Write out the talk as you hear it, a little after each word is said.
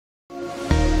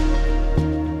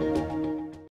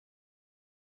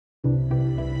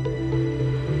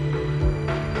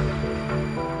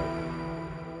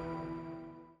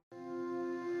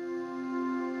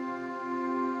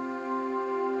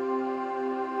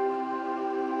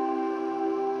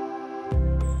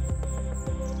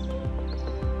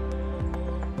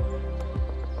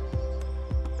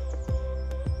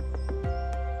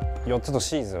4つの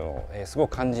シーズンをすご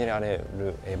く感じられ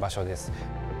る場所です。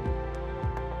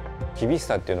厳し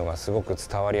さっていうのがすごく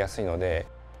伝わりやすいので、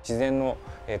自然の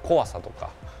怖さと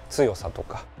か強さと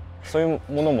かそういう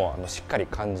ものもしっかり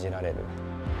感じられる。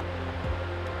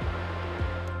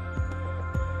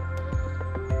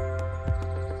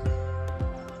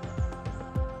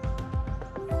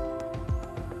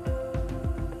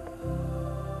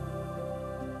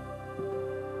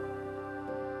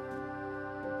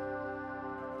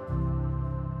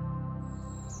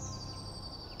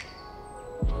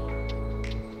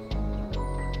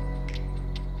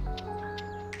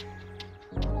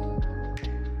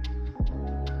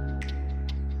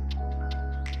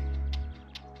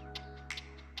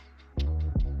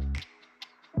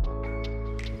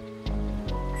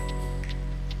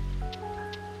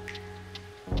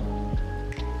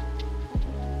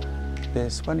で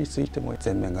そばについても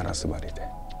全面ガラス張りで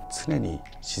常に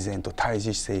自然と対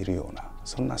峙しているような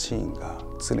そんなシーンが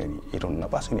常にいろんな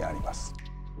場所にあります。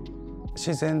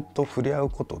自然と触れ合う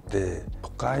ことで都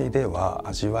会では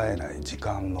味わえない時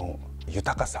間の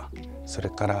豊かさ、それ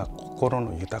から心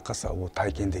の豊かさを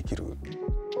体験できる。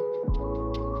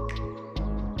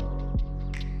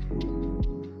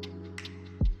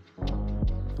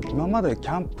今までキ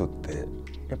ャンプって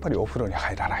やっぱりお風呂に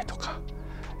入らないとか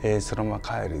そのまま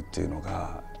帰るっていうの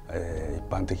が、一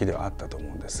般的ではあったと思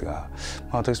うんですが、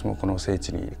私もこの聖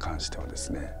地に関してはで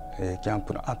すね、キャン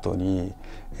プの後に、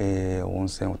温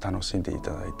泉を楽しんでい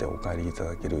ただいてお帰りいた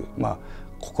だける、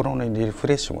心のリフ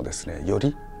レッシュもですねよ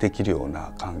りできるよう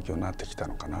な環境になってきた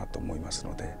のかなと思います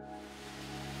ので。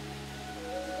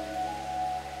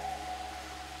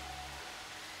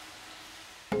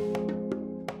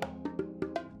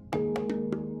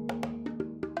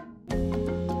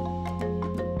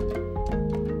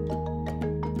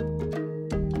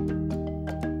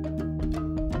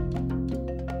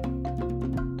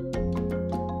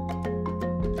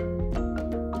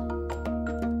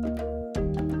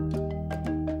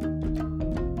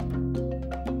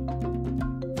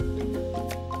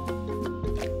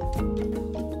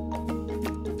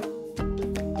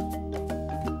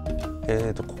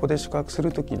ここで宿泊す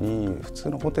るときに普通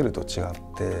のホテルと違っ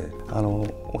て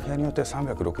お部屋によっては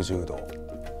360度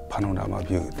パノラマビ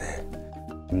ューで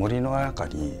森の中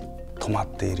に泊まっ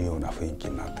ているような雰囲気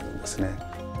になってるんですね。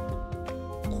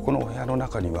ここのお部屋の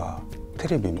中にはテ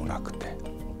レビもなくて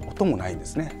音もないんで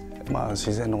すね。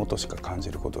自然の音しか感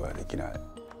じることができない。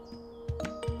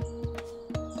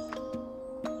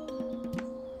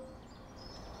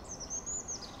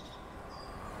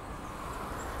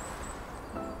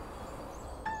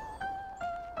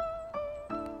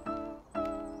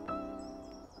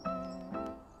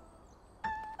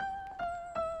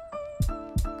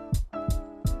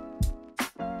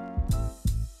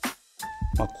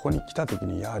ここに来た時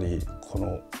にやはりこ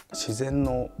の自然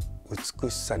の美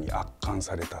しさに圧巻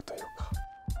されたというか、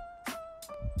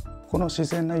この自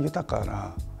然な豊か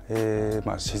な、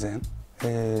自然、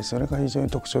それが非常に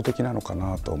特徴的なのか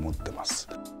なと思ってます。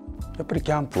やっぱり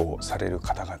キャンプをされる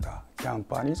方々、キャン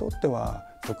パーにとっては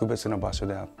特別な場所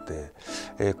であっ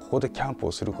て、ここでキャンプ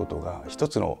をすることが一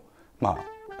つの、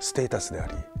ステータスであ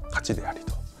り価値であり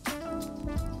と。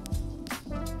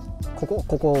こ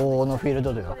このフィール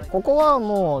ドではここは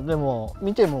もうでも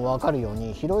見ても分かるよう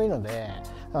に広いので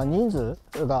人数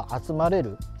が集まれ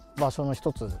る場所の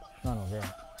一つなので、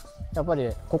やっぱ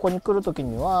りここに来る時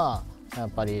にはやっ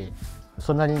ぱり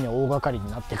それなりに大掛かりに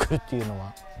なってくるっていうの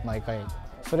は毎回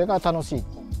それが楽しい。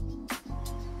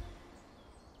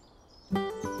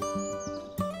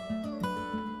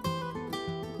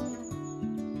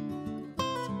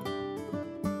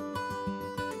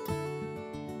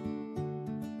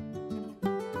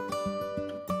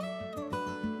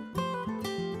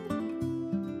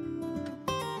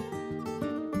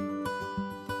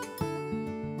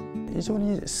非常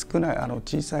に少ない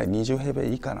小さい20平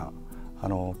米以下な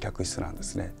客室なんで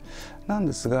すね。なん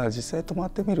ですが実際泊ま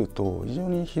ってみると非常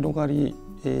に広がり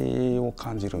を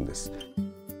感じるんです。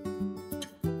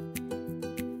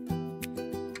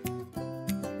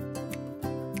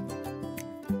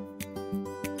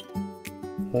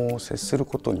もう接する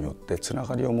ことによってつな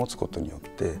がりを持つことによっ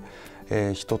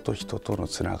て、人と人との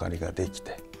つながりができ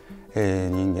て、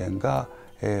人間が、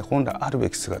本来あるべ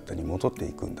き姿に戻って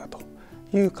いくんだと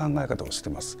いう考え方をして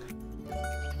います。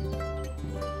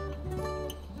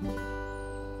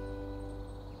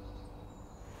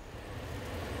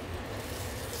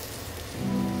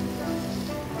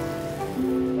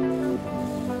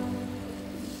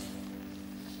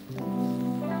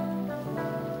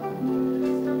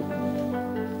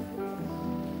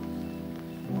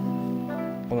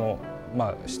この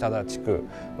下田地区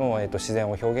の、自然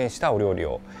を表現したお料理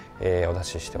を、お出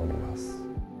ししております。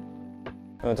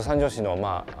三条市の、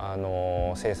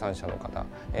生産者の方、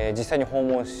実際に訪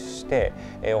問して、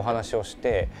お話をし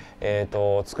て、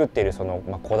作っているその、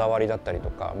こだわりだったりと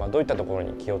か、どういったところ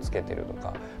に気をつけてると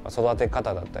か、育て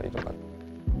方だったりとか。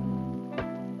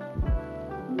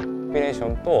インスピレーシ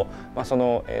ョンと、そ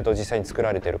の、実際に作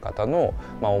られている方の、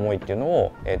思いっていうの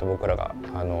を、僕らが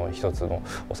一つの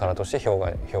お皿として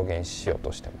表現しよう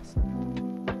としてます。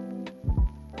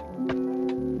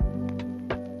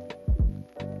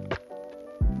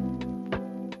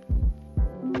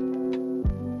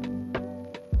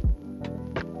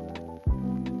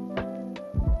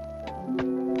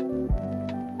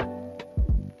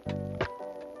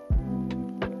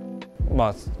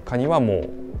カニはもう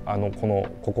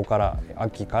ここから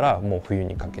秋からもう冬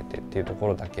にかけてっていうとこ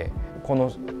ろだけこの、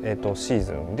シー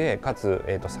ズンでかつ、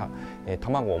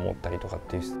卵を持ったりとかっ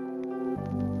ていう。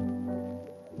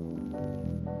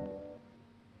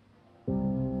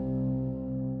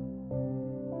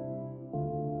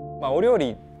お料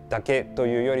理だけと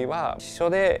いうよりは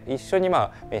一緒に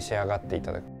召し上がってい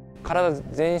ただく。体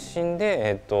全身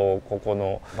で、ここ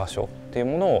の場所っていう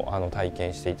ものを体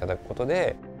験していただくこと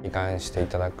で理解してい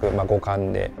ただく、五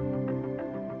感で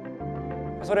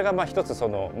それが一つ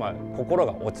心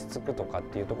が落ち着くとかっ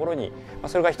ていうところに、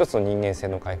それが一つの人間性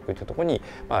の回復というところに、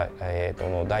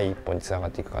の第一歩につなが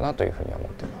っていくかなというふうには思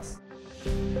っています。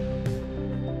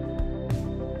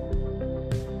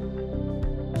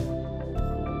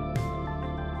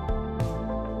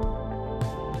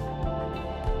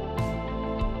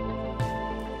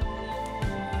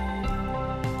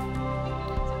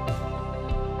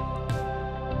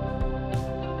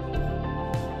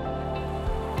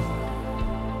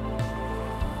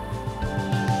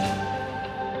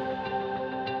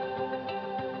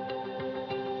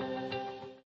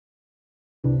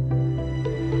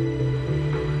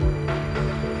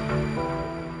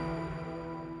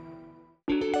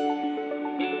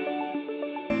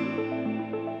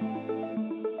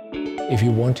If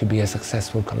you want to be a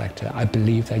successful collector, I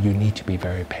believe that you need to be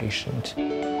very patient.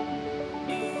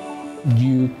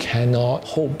 You cannot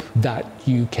hope that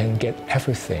you can get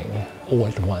everything all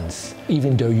at once,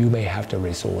 even though you may have the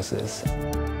resources.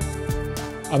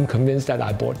 I'm convinced that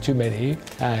I bought too many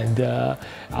and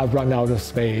I've run out of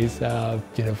space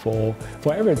for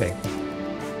everything.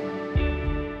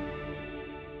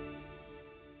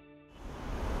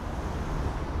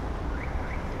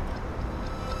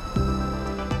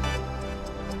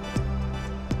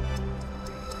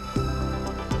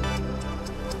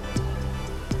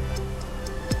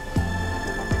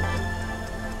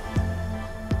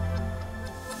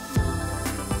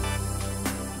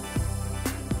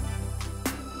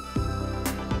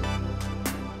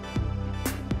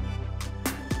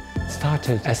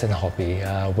 Started as a hobby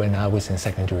when I was in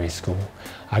secondary school.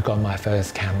 I got my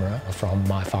first camera from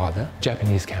my father,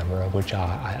 Japanese camera, which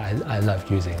I love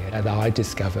using it. And I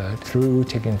discovered through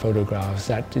taking photographs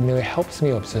that it helps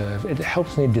me observe, it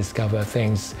helps me discover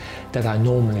things that I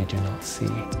normally do not see.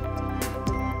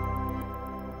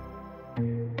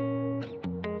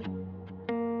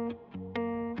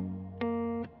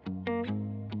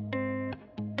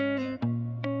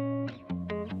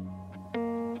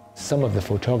 Some of the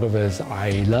photographers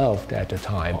I loved at the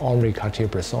time, Henri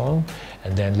Cartier-Bresson,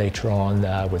 and then later on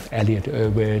with Elliott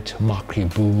Erwitt, Marc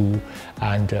Ribot,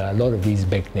 and a lot of these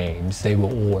big names, they were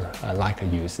all Leica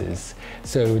users.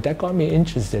 So that got me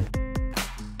interested.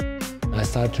 I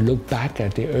started to look back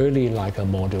at the early Leica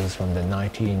models from the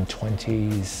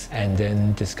 1920s and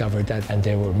then discovered that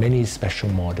there were many special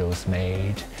models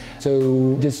made.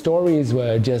 So the stories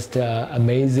were just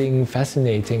amazing,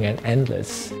 fascinating, and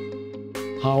endless.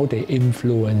 How they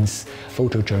influence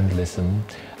photojournalism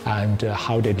and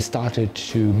how they started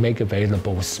to make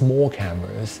available small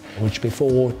cameras, which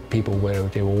before they were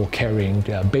all carrying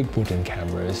big wooden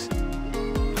cameras.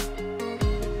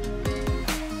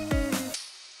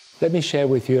 Let me share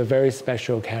with you a very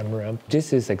special camera.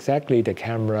 This is exactly the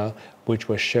camera which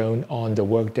was shown on the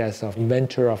work desk of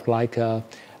inventor of Leica,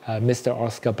 Mr.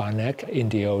 Oscar Barnack in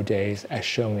the old days, as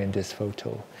shown in this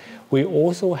photo. We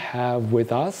also have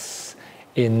with us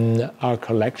in our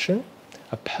collection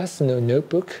a personal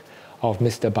notebook of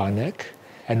Mr. Barnack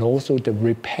and also the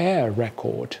repair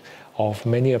record of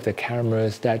many of the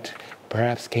cameras that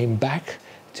perhaps came back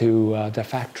to the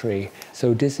factory.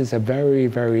 So this is a very,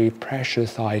 very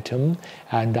precious item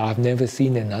and I've never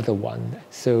seen another one.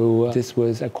 So this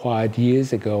was acquired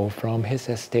years ago from his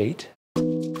estate.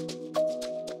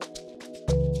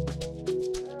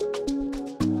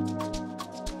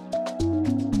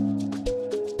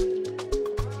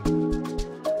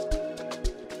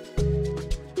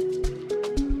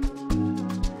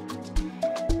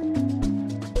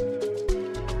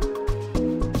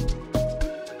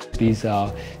 These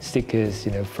are stickers,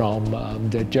 from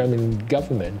the German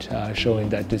government showing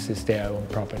that this is their own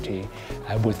property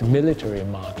with military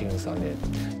markings on it.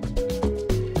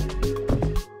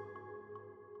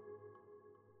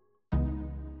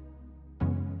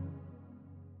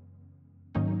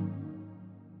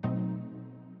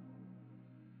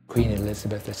 Queen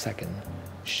Elizabeth II.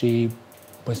 She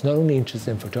was not only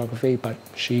interested in photography, but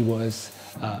she was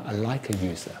a Leica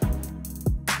user.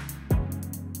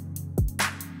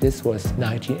 This was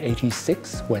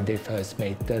 1986 when they first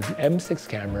made the M6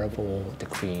 camera for the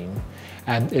Queen.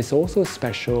 And it's also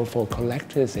special for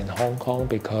collectors in Hong Kong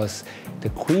because the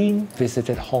Queen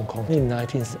visited Hong Kong in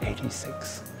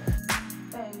 1986.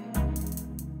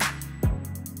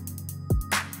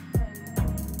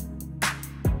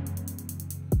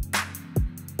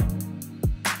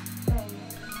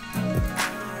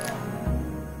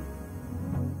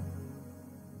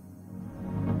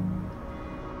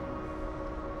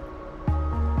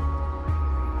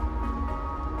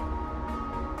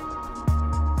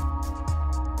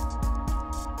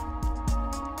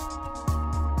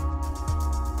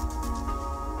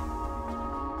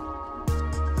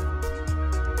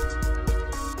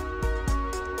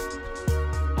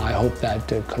 I hope that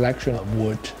the collection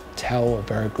would tell a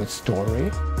very good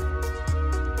story,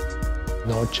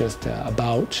 not just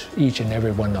about each and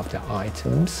every one of the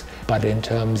items, but in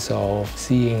terms of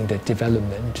seeing the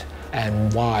development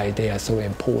and why they are so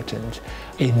important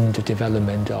in the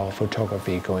development of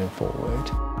photography going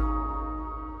forward.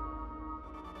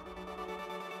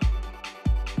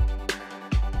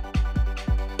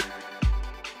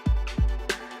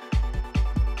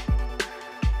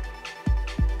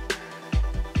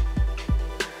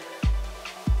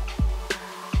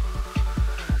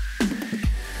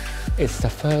 It's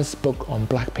the first book on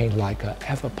black paint Leica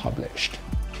ever published.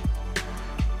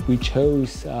 We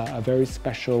chose a very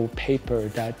special paper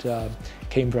that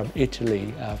came from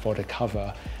Italy for the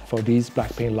cover for these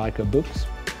black paint Leica books.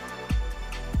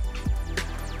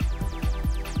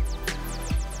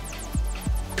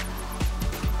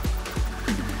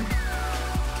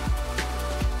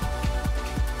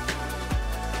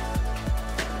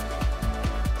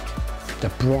 The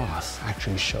brass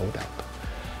actually showed up.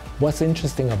 What's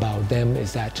interesting about them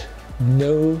is that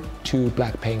no two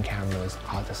black paint cameras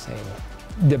are the same.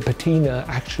 The patina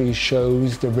actually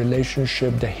shows the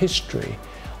relationship, the history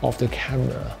of the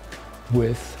camera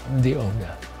with the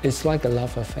owner. It's like a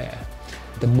love affair.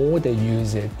 The more they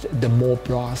use it, the more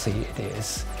brassy it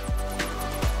is.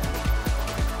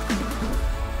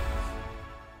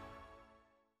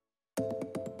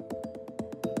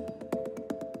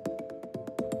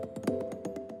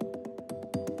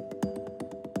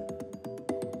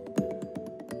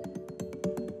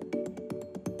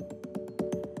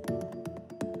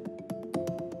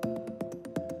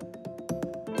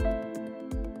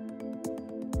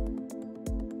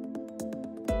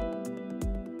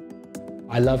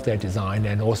 I love their design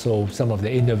and also some of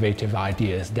the innovative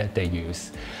ideas that they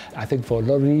use. I think for a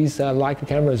lot of these Leica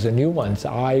cameras, the new ones,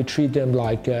 I treat them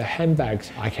like handbags.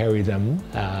 I carry them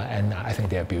and I think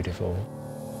they're beautiful.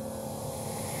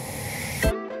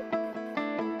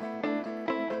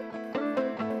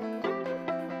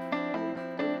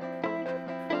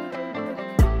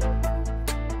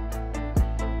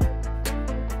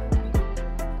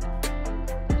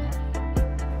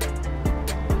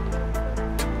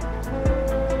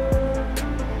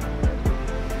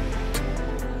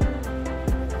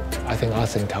 I think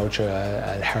arts and culture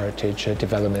and heritage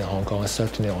development in Hong Kong is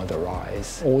certainly on the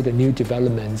rise. All the new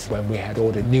developments, when we had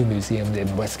all the new museums in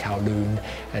West Kowloon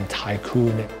and Tai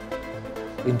Kwun.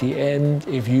 In the end,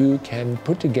 if you can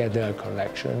put together a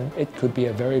collection, it could be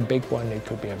a very big one, it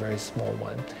could be a very small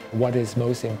one. What is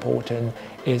most important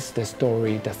is the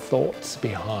story, the thoughts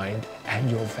behind, and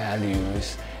your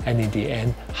values, and in the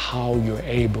end, how you're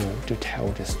able to tell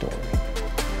the story.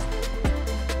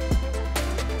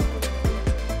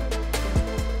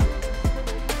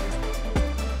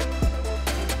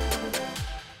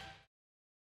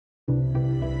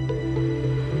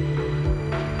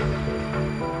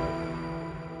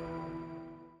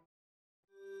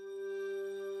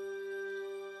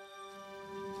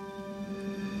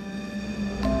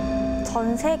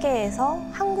 전 세계에서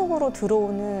한국으로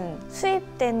들어오는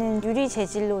수입되는 유리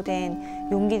재질로 된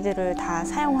용기들을 다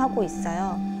사용하고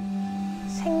있어요.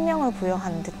 생명을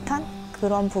부여한 듯한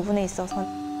그런 부분에 있어서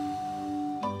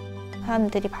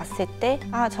사람들이 봤을 때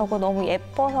아, 저거 너무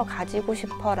예뻐서 가지고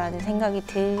싶어 라는 생각이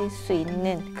들 수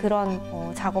있는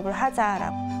그런 작업을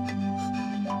하자라고.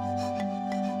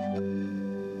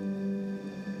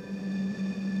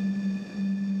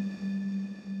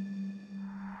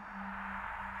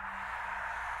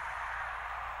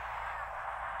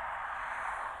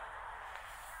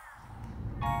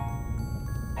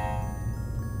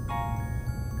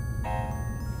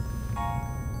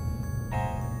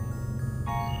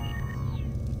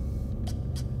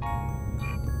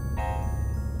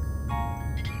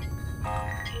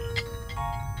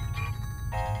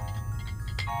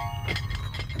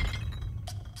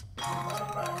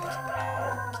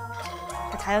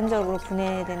 자연적으로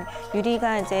분해되는,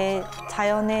 유리가 이제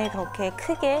자연에 그렇게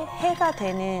크게 해가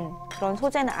되는 그런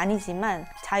소재는 아니지만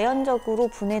자연적으로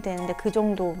분해되는데 그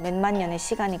정도 몇만 년의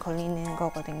시간이 걸리는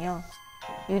거거든요.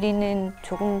 유리는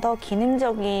조금 더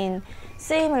기능적인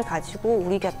쓰임을 가지고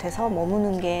우리 곁에서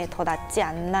머무는 게 더 낫지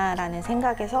않나라는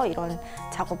생각에서 이런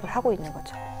작업을 하고 있는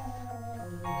거죠.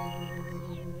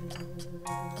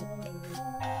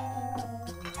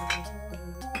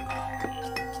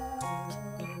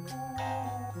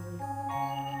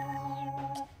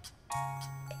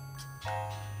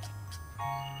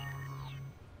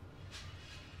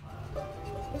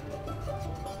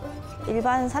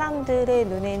 일반 사람들의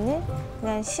눈에는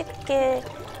그냥 쉽게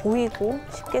보이고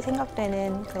쉽게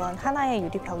생각되는 그런 하나의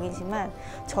유리병이지만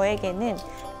저에게는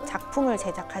작품을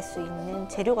제작할 수 있는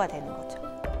재료가 되는 거죠.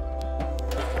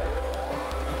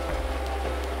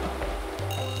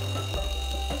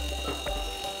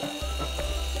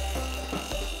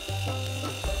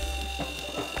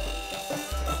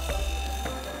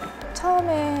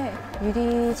 처음에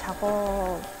유리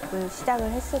작업을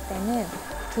시작을 했을 때는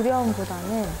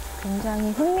두려움보다는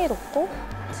굉장히 흥미롭고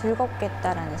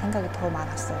즐겁겠다라는 생각이 더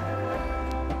많았어요.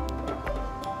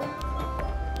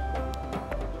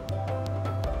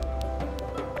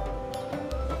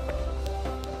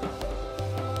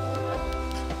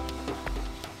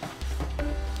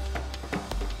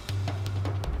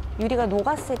 유리가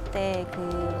녹았을 때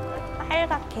그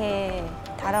빨갛게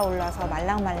달아올라서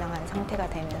말랑말랑한 상태가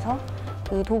되면서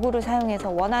그 도구를 사용해서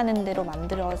원하는 대로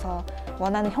만들어서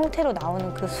원하는 형태로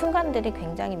나오는 그 순간들이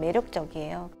굉장히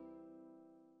매력적이에요.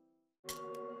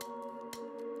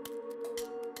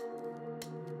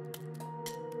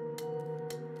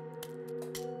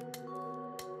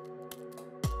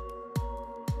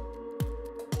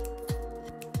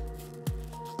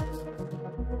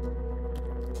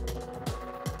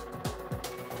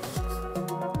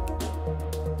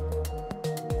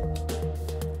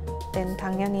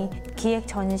 당연히 기획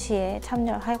전시에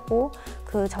참여하고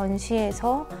그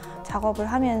전시에서 작업을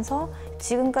하면서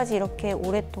지금까지 이렇게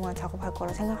오랫동안 작업할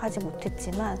거라 생각하지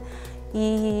못했지만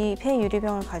이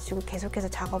폐유리병을 가지고 계속해서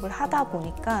작업을 하다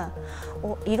보니까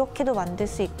이렇게도 만들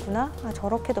수 있구나,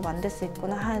 저렇게도 만들 수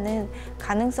있구나 하는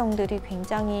가능성들이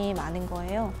굉장히 많은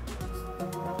거예요.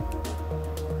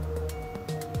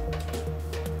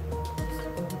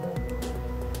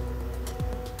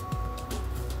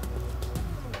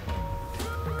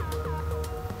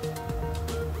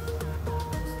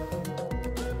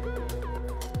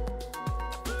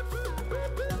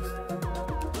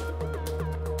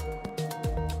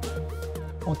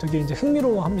 되게 이제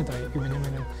흥미로워합니다. 이게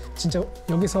왜냐면은 진짜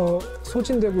여기서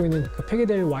소진되고 있는 그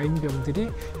폐기될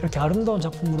와인병들이 이렇게 아름다운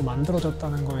작품으로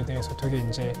만들어졌다는 거에 대해서 되게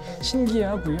이제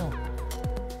신기해하고요.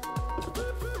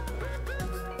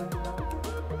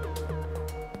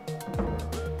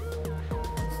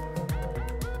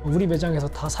 우리 매장에서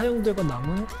다 사용되고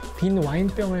남은 빈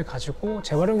와인병을 가지고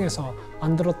재활용해서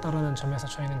만들었다는 점에서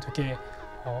저희는 되게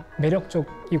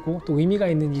매력적이고 또 의미가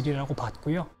있는 일이라고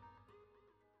봤고요.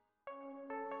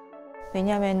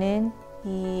 왜냐면은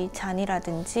이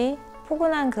잔이라든지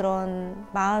포근한 그런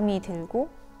마음이 들고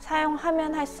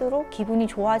사용하면 할수록 기분이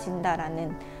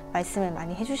좋아진다라는 말씀을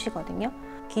많이 해주시거든요.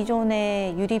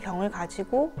 기존의 유리병을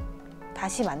가지고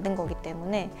다시 만든 거기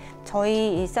때문에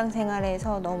저희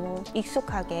일상생활에서 너무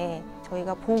익숙하게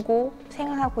저희가 보고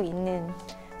생활하고 있는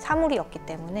사물이었기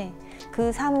때문에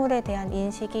그 사물에 대한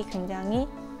인식이 굉장히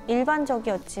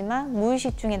일반적이었지만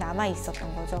무의식 중에 남아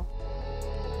있었던 거죠.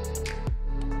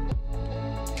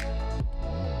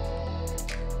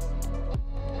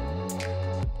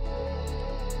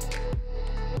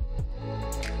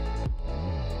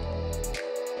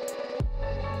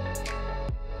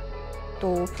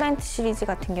 또 플랜트 시리즈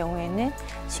같은 경우에는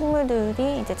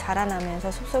식물들이 이제 자라나면서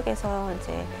숲속에서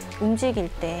이제 움직일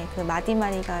때 그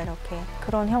마디마디가 이렇게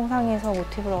그런 형상에서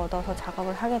모티브를 얻어서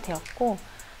작업을 하게 되었고,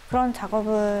 그런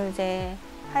작업을 이제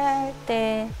할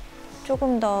때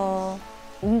조금 더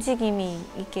움직임이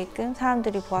있게끔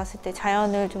사람들이 보았을 때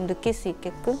자연을 좀 느낄 수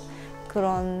있게끔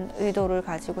그런 의도를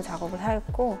가지고 작업을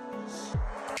하였고,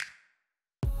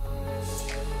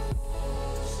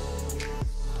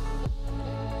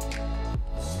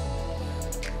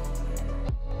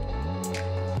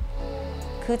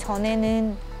 그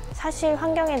전에는 사실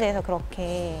환경에 대해서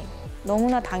그렇게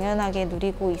너무나 당연하게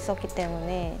누리고 있었기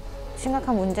때문에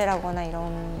심각한 문제라거나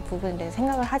이런 부분에 대해서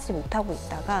생각을 하지 못하고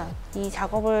있다가 이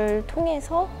작업을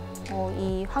통해서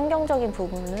이 환경적인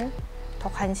부분을 더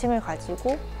관심을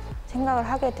가지고 생각을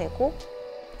하게 되고,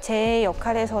 제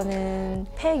역할에서는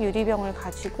폐유리병을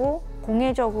가지고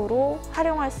공예적으로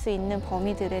활용할 수 있는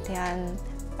범위들에 대한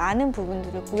많은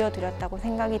부분들을 보여드렸다고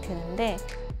생각이 드는데,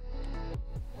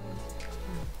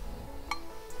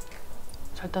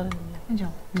 잘 따르네.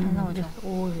 그죠? 잘 나오죠?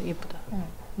 오 예쁘다.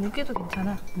 무게도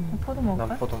괜찮아. 포도 먹을까?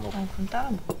 난 포도 먹어. 그럼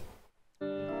따라 먹어.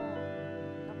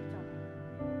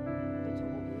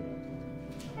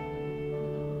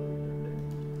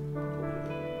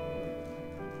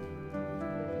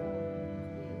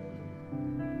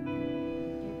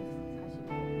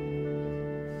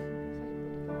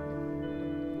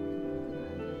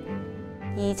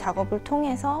 이 작업을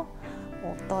통해서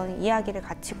어떤 이야기를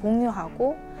같이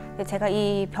공유하고, 제가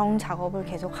이 병 작업을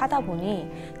계속 하다 보니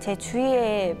제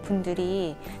주위의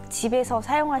분들이 집에서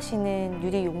사용하시는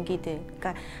유리 용기들,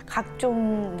 그러니까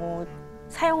각종 뭐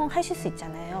사용하실 수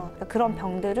있잖아요. 그러니까 그런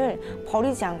병들을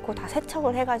버리지 않고 다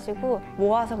세척을 해가지고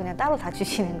모아서 그냥 따로 다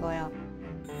주시는 거예요.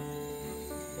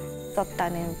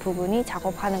 썼다는 부분이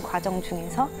작업하는 과정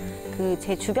중에서 그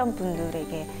제 주변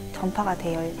분들에게 전파가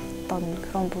되어 있던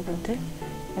그런 부분들,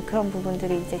 그런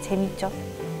부분들이 이제 재밌죠.